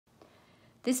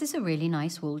This is a really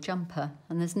nice wool jumper,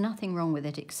 and there's nothing wrong with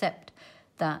it except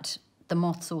that the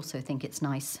moths also think it's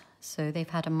nice, so they've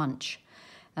had a munch.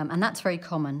 And that's very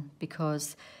common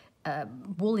because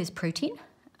wool is protein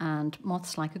and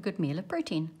moths like a good meal of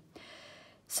protein.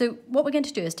 So what we're going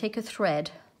to do is take a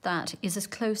thread that is as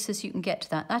close as you can get to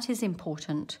that. That is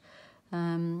important.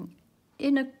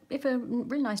 If a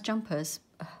really nice jumper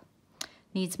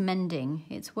needs mending,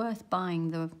 it's worth buying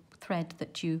the thread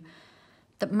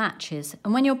that matches.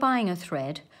 And when you're buying a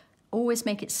thread, always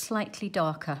make it slightly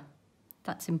darker.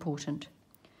 That's important.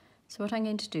 So what I'm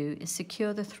going to do is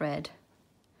secure the thread,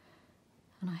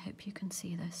 and I hope you can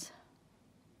see this.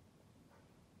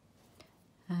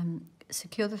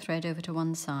 Secure the thread over to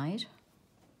one side.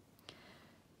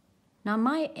 Now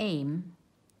my aim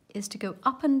is to go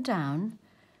up and down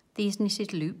these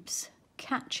knitted loops,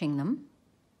 catching them.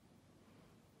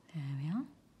 There we are.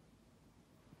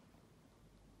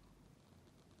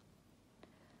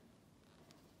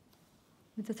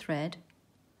 With the thread,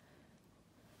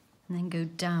 and then go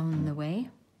down the way.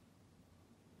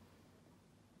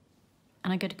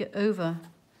 And I'm going to go over,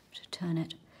 to turn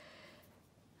it,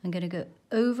 I'm going to go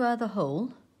over the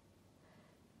hole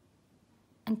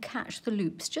and catch the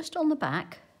loops just on the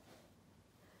back.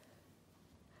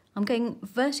 I'm going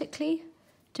vertically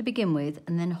to begin with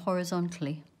and then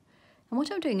horizontally. And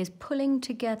what I'm doing is pulling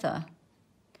together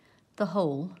the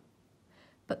hole,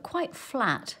 but quite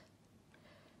flat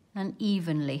and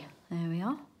evenly. There we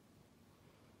are.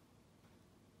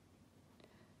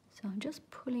 So I'm just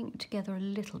pulling it together a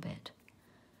little bit.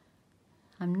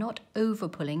 I'm not over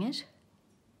pulling it.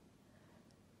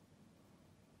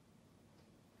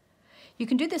 You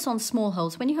can do this on small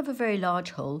holes. When you have a very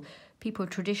large hole, people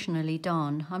traditionally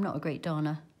darn. I'm not a great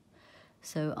darner,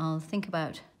 so I'll think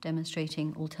about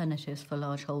demonstrating alternatives for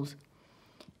large holes.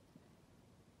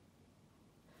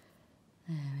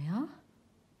 There we are.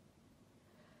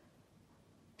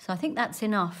 So I think that's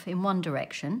enough in one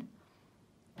direction,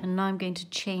 and now I'm going to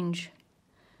change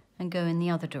and go in the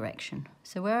other direction.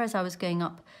 So whereas I was going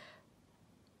up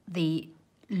the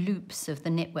loops of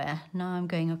the knitwear, now I'm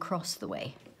going across the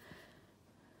way.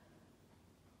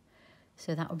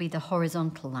 So that will be the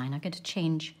horizontal line. I'm going to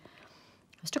change.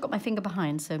 I've still got my finger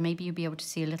behind, so maybe you'll be able to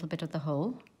see a little bit of the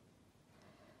hole.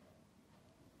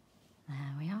 There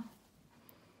we are.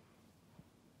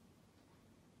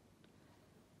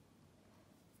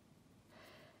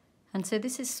 And so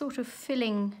this is sort of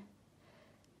filling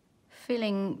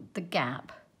the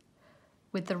gap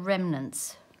with the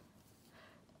remnants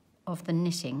of the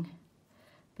knitting,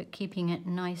 but keeping it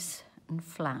nice and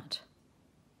flat.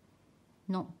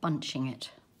 Not bunching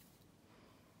it.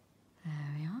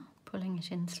 There we are, pulling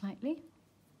it in slightly,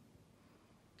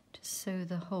 just so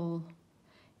the hole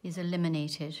is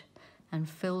eliminated and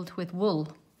filled with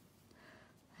wool.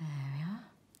 There we are.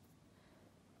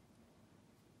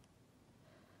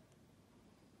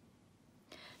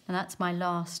 And that's my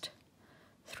last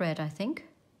thread, I think.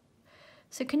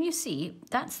 So can you see,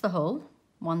 that's the hole,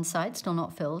 one side still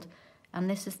not filled, and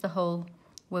this is the hole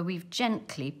where we've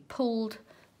gently pulled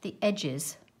the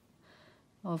edges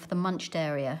of the munched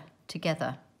area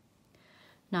together.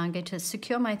 Now I'm going to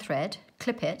secure my thread,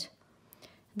 clip it,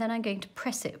 and then I'm going to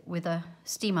press it with a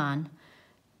steam iron,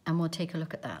 and we'll take a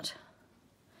look at that.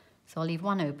 So I'll leave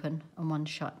one open and one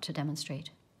shut to demonstrate.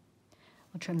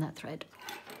 I'll trim that thread.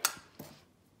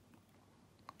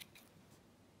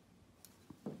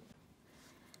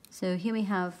 So here we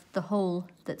have the hole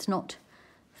that's not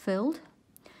filled,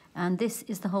 and this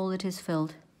is the hole that is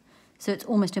filled. So it's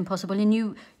almost impossible, and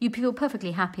you feel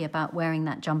perfectly happy about wearing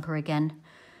that jumper again.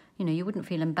 You know, you wouldn't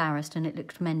feel embarrassed, and it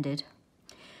looked mended.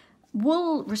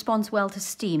 Wool responds well to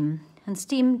steam, and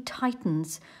steam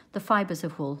tightens the fibres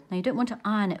of wool. Now you don't want to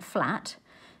iron it flat,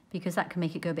 because that can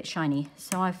make it go a bit shiny.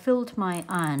 So I've filled my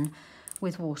iron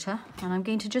with water, and I'm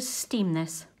going to just steam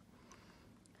this,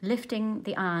 lifting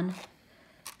the iron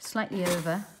slightly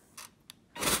over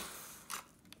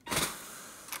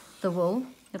the wool.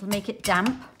 It'll make it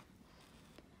damp,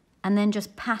 and then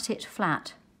just pat it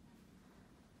flat.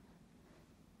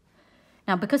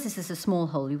 Now, because this is a small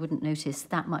hole, you wouldn't notice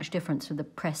that much difference with the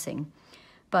pressing.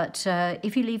 But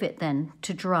if you leave it then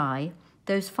to dry,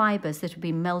 those fibres that have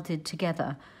been melded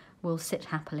together will sit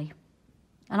happily.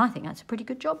 And I think that's a pretty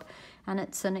good job, and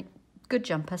it's a good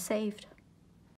jumper saved.